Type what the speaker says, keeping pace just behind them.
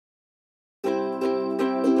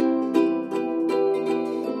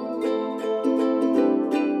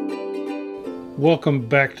Welcome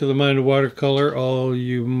back to the Mind of Watercolor, all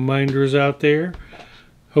you minders out there.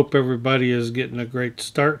 Hope everybody is getting a great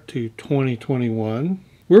start to 2021.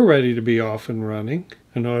 We're ready to be off and running.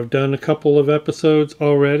 I know I've done a couple of episodes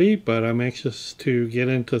already, but I'm anxious to get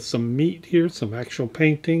into some meat here, some actual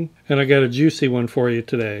painting, and I got a juicy one for you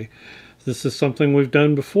today. This is something we've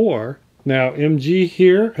done before. Now, MG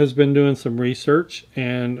here has been doing some research,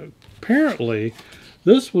 and apparently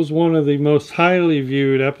this was one of the most highly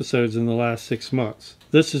viewed episodes in the last 6 months.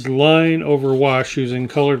 This is line over wash using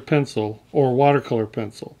colored pencil or watercolor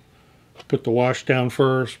pencil. Put the wash down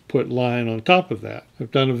first, put line on top of that. I've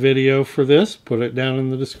done a video for this, put it down in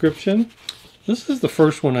the description. This is the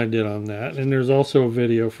first one I did on that, and there's also a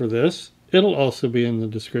video for this. It'll also be in the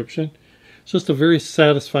description. It's just a very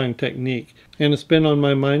satisfying technique, and it's been on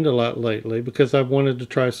my mind a lot lately because I've wanted to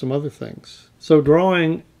try some other things. So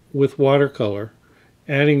drawing with watercolor,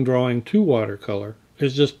 adding drawing to watercolor,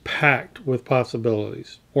 is just packed with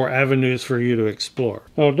possibilities or avenues for you to explore.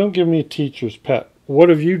 Oh, don't give me a teacher's pet. What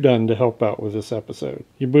have you done to help out with this episode?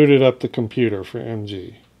 You booted up the computer for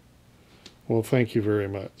MG. Well, thank you very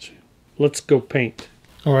much. Let's go paint.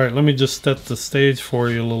 All right, let me just set the stage for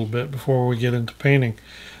you a little bit before we get into painting.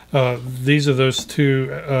 These are those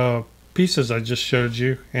two pieces I just showed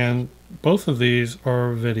you, and both of these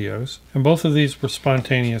are videos, and both of these were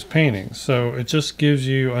spontaneous paintings. So it just gives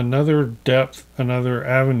you another depth, another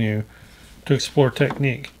avenue to explore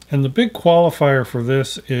technique. And the big qualifier for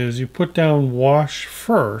this is you put down wash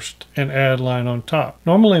first and add line on top.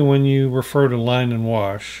 Normally when you refer to line and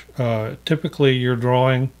wash, typically you're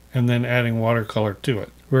drawing and then adding watercolor to it.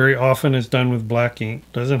 Very often it's done with black ink.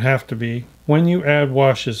 Doesn't have to be. When you add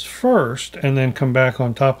washes first and then come back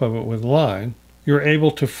on top of it with line, you're able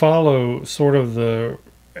to follow sort of the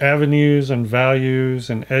avenues and values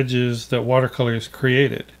and edges that watercolor has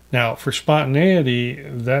created. Now, for spontaneity,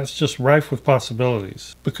 that's just rife with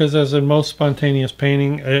possibilities, because as in most spontaneous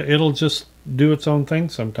painting, it'll just do its own thing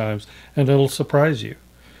sometimes, and it'll surprise you.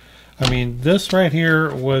 I mean, this right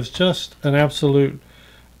here was just an absolute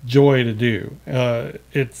joy to do.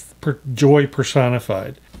 It's joy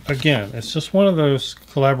personified. Again, it's just one of those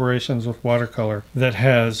collaborations with watercolor that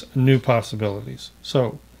has new possibilities.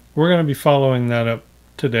 So we're going to be following that up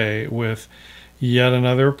today with yet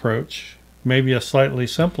another approach, maybe a slightly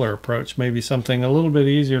simpler approach, maybe something a little bit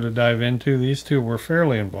easier to dive into. These two were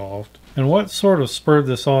fairly involved. And what sort of spurred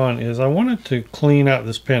this on is I wanted to clean out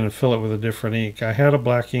this pen and fill it with a different ink. I had a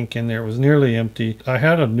black ink in there. It was nearly empty. I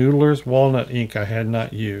had a Noodler's Walnut ink I had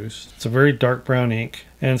not used. It's a very dark brown ink.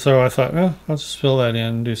 And so I thought, oh, I'll just fill that in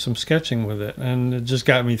and do some sketching with it. And it just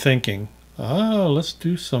got me thinking, let's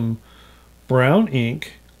do some brown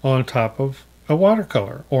ink on top of a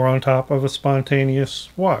watercolor or on top of a spontaneous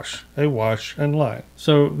wash, a wash and line.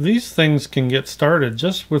 So these things can get started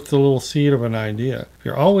just with the little seed of an idea. If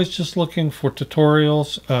you're always just looking for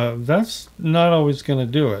tutorials, that's not always going to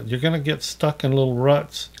do it. You're going to get stuck in little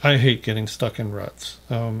ruts. I hate getting stuck in ruts.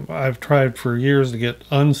 I've tried for years to get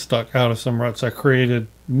unstuck out of some ruts I created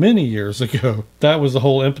many years ago. That was the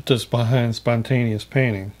whole impetus behind spontaneous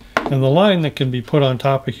painting. And the line that can be put on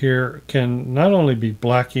top of here can not only be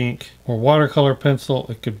black ink or watercolor pencil,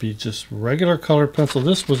 it could be just regular colored pencil.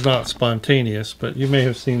 This was not spontaneous, but you may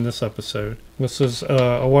have seen this episode. This is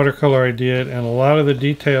a watercolor I did, and a lot of the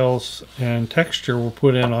details and texture were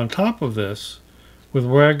put in on top of this with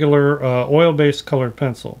regular oil-based colored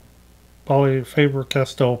pencil,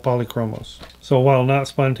 Faber-Castell Polychromos. So while not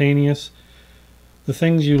spontaneous, the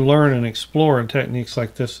things you learn and explore in techniques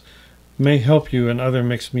like this may help you in other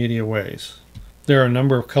mixed media ways. There are a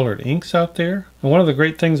number of colored inks out there, and one of the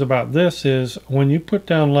great things about this is when you put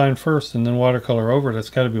down line first and then watercolor over it,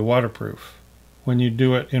 it's got to be waterproof. When you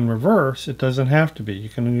do it in reverse, it doesn't have to be. You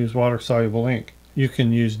can use water-soluble ink. You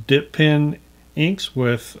can use dip pen inks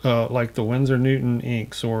with like the Winsor Newton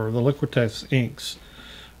inks or the Liquitex inks,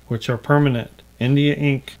 which are permanent. India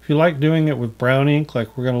ink. If you like doing it with brown ink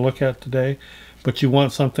like we're going to look at today, but you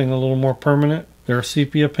want something a little more permanent, there are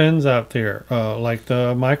sepia pens out there, like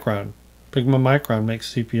the Micron. Pigma Micron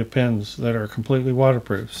makes sepia pens that are completely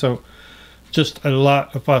waterproof. So just a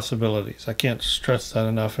lot of possibilities. I can't stress that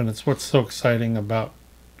enough, and it's what's so exciting about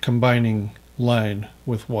combining line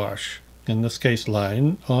with wash. In this case,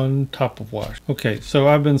 line on top of wash. Okay, so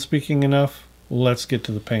I've been speaking enough. Let's get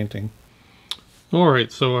to the painting. All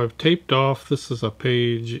right, so I've taped off. This is a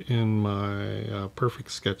page in my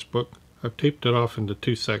Perfect Sketchbook. I've taped it off into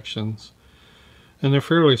 2 sections. And they're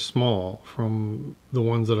fairly small from the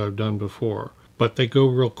ones that I've done before, but they go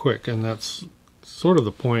real quick, and that's sort of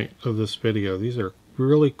the point of this video. These are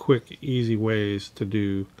really quick, easy ways to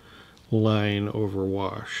do line over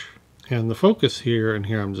wash. And the focus here, and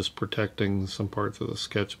here I'm just protecting some parts of the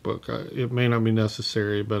sketchbook. It may not be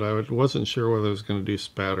necessary, but I wasn't sure whether I was going to do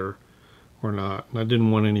spatter or not. And I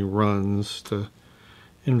didn't want any runs to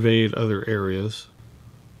invade other areas.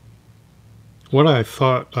 What I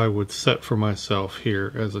thought I would set for myself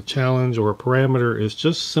here as a challenge or a parameter is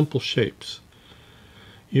just simple shapes.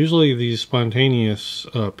 Usually these spontaneous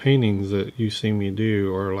paintings that you see me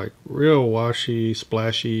do are like real washy,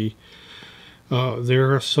 splashy.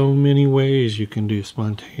 There are so many ways you can do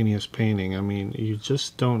spontaneous painting. I mean, you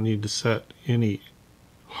just don't need to set any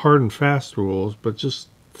hard and fast rules, but just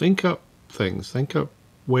think up things. Think up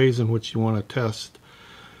ways in which you want to test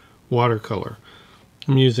watercolor.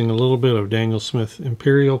 I'm using a little bit of Daniel Smith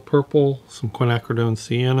Imperial Purple, some Quinacridone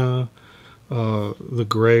Sienna. The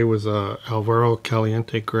gray was Alvaro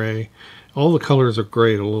Caliente Gray. All the colors are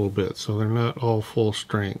grayed a little bit, so they're not all full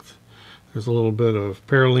strength. There's a little bit of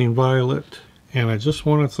Perylene Violet. And I just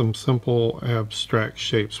wanted some simple abstract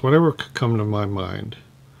shapes, whatever could come to my mind.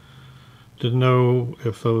 Didn't know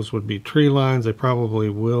if those would be tree lines. They probably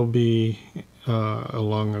will be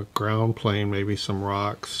along a ground plane, maybe some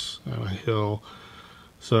rocks and a hill.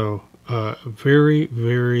 So very,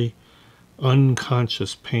 very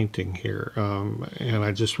unconscious painting here. And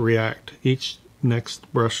I just react. Each next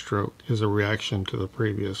brush stroke is a reaction to the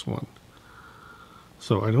previous one.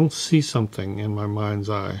 So I don't see something in my mind's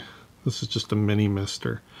eye. This is just a mini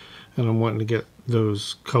mister, and I'm wanting to get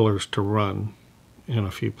those colors to run in a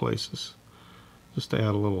few places, just to add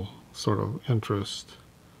a little sort of interest.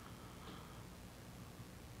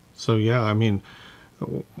 So yeah, I mean,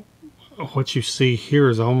 what you see here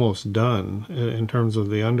is almost done in terms of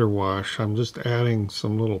the underwash. I'm just adding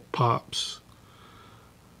some little pops,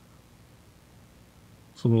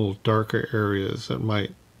 some little darker areas that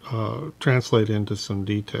might translate into some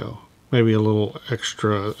detail. Maybe a little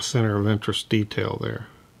extra center of interest detail there.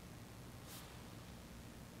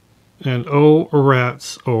 And oh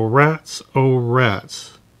rats, oh rats, oh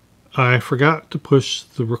rats. I forgot to push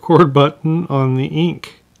the record button on the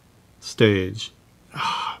ink stage.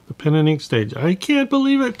 The pen and ink stage. I can't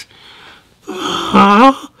believe it.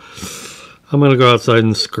 I'm going to go outside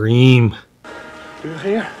and scream. Do you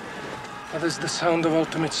hear? That is the sound of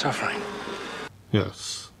ultimate suffering.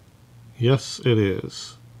 Yes. Yes, it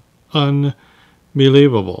is.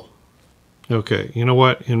 Unbelievable. Okay, you know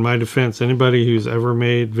what? In my defense, anybody who's ever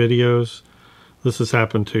made videos, this has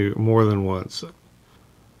happened to more than once.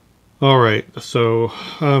 All right, so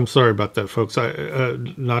I'm sorry about that, folks.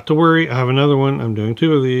 Not to worry, I have another one. I'm doing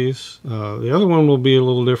 2 of these. The other one will be a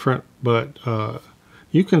little different, but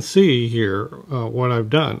you can see here what I've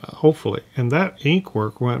done, hopefully. And that ink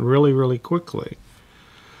work went really, really quickly.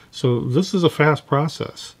 So this is a fast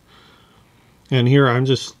process. And here I'm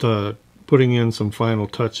just putting in some final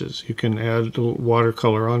touches. You can add a little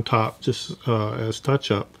watercolor on top just as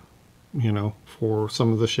touch-up, you know, for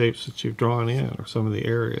some of the shapes that you've drawn in or some of the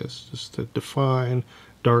areas, just to define,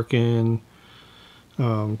 darken,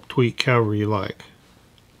 tweak however you like.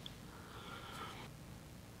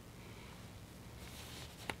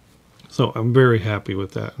 So I'm very happy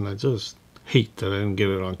with that, and I just hate that I didn't get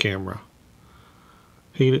it on camera.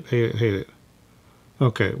 Hate it, hate it, hate it.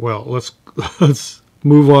 Okay, well, let's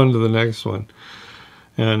move on to the next one.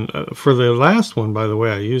 And for the last one, by the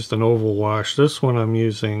way, I used an oval wash. This one I'm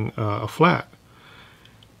using a flat.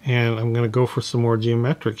 And I'm going to go for some more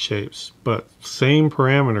geometric shapes, but same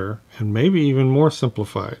parameter and maybe even more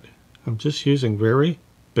simplified. I'm just using very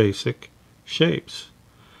basic shapes.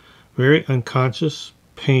 Very unconscious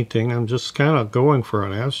painting. I'm just kind of going for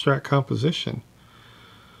an abstract composition.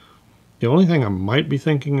 The only thing I might be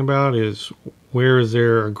thinking about is, where is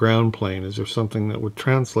there a ground plane? Is there something that would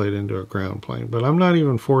translate into a ground plane? But I'm not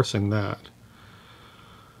even forcing that.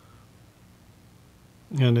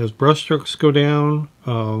 And as brushstrokes go down,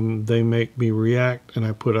 they make me react, and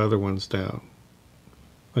I put other ones down.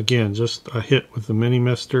 Again, just a hit with the mini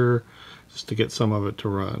mister, just to get some of it to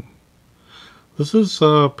run. This is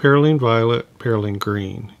Perylene Violet, Perylene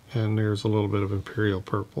Green, and there's a little bit of Imperial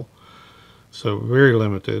Purple. So very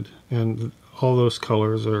limited, and all those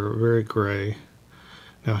colors are very gray.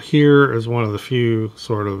 Now here is one of the few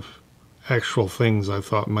sort of actual things I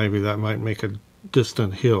thought maybe that might make a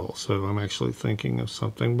distant hill, so I'm actually thinking of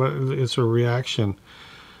something, but it's a reaction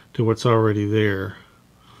to what's already there.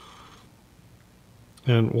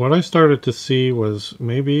 And what I started to see was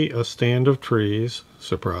maybe a stand of trees.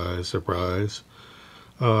 Surprise, surprise.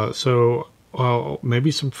 So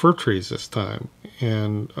maybe some fir trees this time,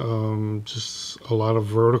 and just a lot of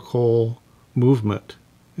vertical movement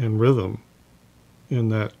and rhythm in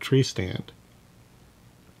that tree stand.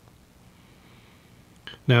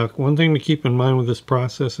 Now, one thing to keep in mind with this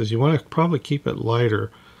process is you want to probably keep it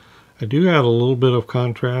lighter. I do add a little bit of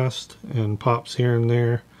contrast and pops here and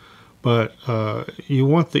there, but you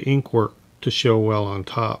want the ink work to show well on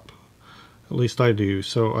top. At least I do.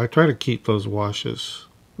 So I try to keep those washes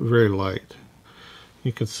very light.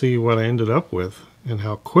 You can see what I ended up with and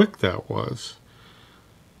how quick that was.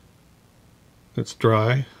 It's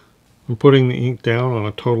dry. I'm putting the ink down on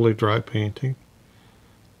a totally dry painting.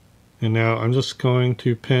 And now I'm just going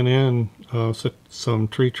to pen in some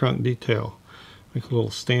tree trunk detail. Make a little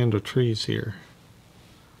stand of trees here.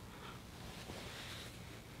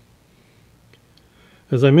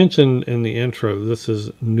 As I mentioned in the intro, this is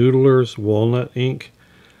Noodler's Walnut ink.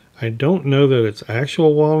 I don't know that it's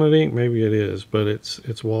actual walnut ink, maybe it is, but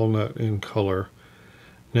it's walnut in color.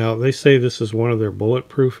 Now they say this is one of their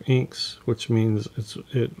bulletproof inks, which means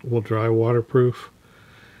it will dry waterproof.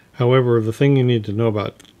 However, the thing you need to know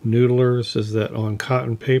about Noodlers is that on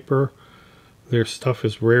cotton paper, their stuff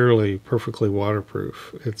is rarely perfectly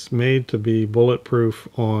waterproof. It's made to be bulletproof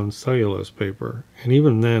on cellulose paper, and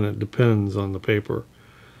even then it depends on the paper.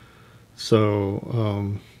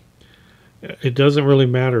 So it doesn't really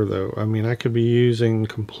matter though. I mean, I could be using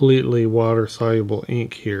completely water-soluble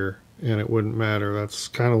ink here and it wouldn't matter. That's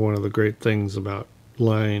kind of one of the great things about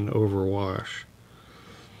laying over wash.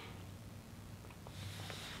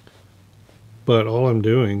 But all I'm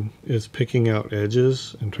doing is picking out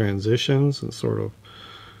edges and transitions and sort of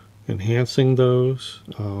enhancing those,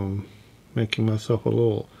 making myself a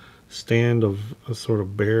little stand of a sort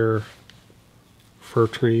of bare fir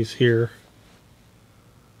trees here.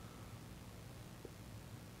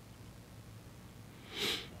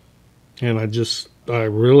 And I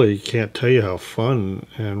really can't tell you how fun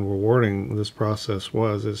and rewarding this process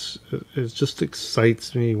was. It just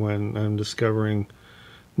excites me when I'm discovering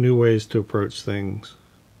new ways to approach things.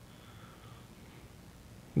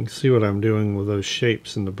 You can see what I'm doing with those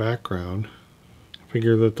shapes in the background. I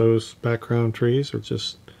figure that those background trees are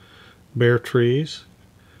just bare trees,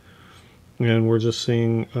 and we're just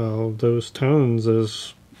seeing those tones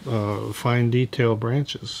as fine detail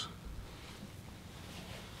branches.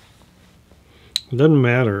 It doesn't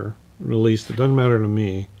matter, at least it doesn't matter to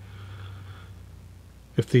me,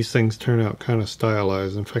 if these things turn out kind of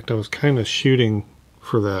stylized. In fact, I was kind of shooting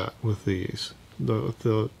for that with these.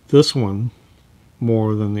 This one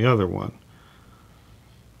more than the other one.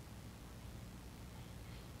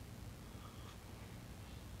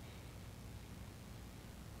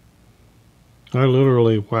 I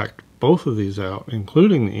literally whacked both of these out,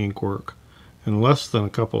 including the ink work, in less than a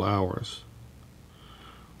couple hours.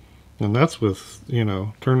 And that's with, you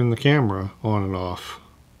know, turning the camera on and off,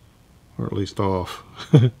 or at least off.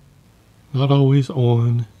 Not always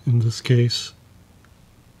on in this case.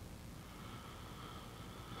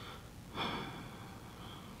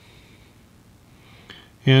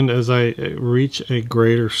 And as I reach a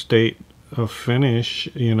greater state of finish,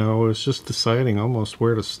 you know, it's just deciding almost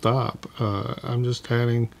where to stop. I'm just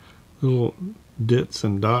adding little dits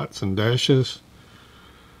and dots and dashes.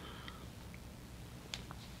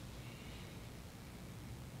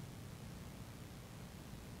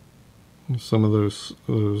 Some of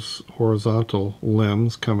those horizontal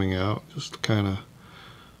limbs coming out just to kind of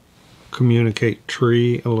communicate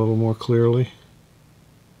tree a little more clearly.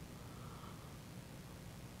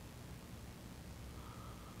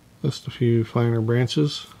 Just a few finer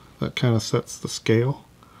branches. That kind of sets the scale.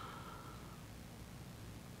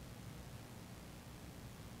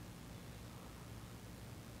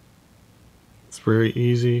 It's very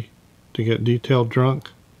easy to get detail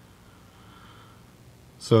drunk.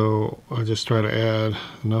 So I just try to add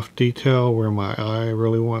enough detail where my eye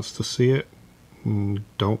really wants to see it, and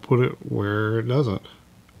don't put it where it doesn't.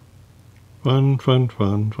 Fun, fun,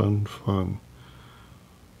 fun, fun, fun.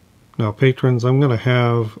 Now, patrons, I'm going to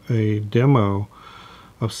have a demo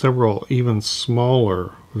of several even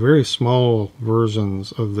smaller, very small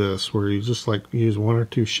versions of this where you just like use one or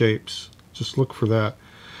two shapes. Just look for that,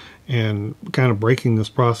 and kind of breaking this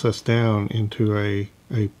process down into a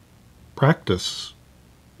practice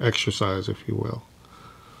exercise, if you will.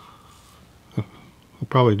 I'll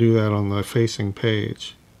probably do that on the facing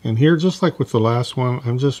page. And here, just like with the last one,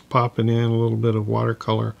 I'm just popping in a little bit of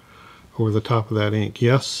watercolor over the top of that ink.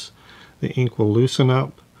 Yes, the ink will loosen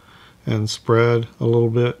up and spread a little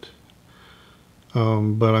bit,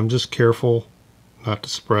 but I'm just careful not to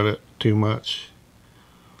spread it too much.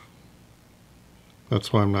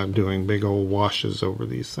 That's why I'm not doing big old washes over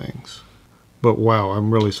these things. But wow,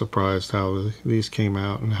 I'm really surprised how these came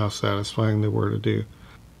out and how satisfying they were to do.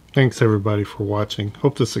 Thanks everybody for watching.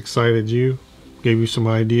 Hope this excited you, gave you some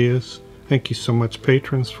ideas, Thank you so much,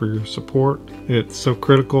 patrons, for your support. It's so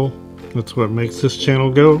critical. That's what makes this channel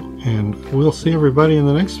go, and we'll see everybody in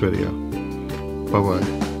the next video.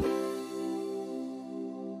 Bye-bye.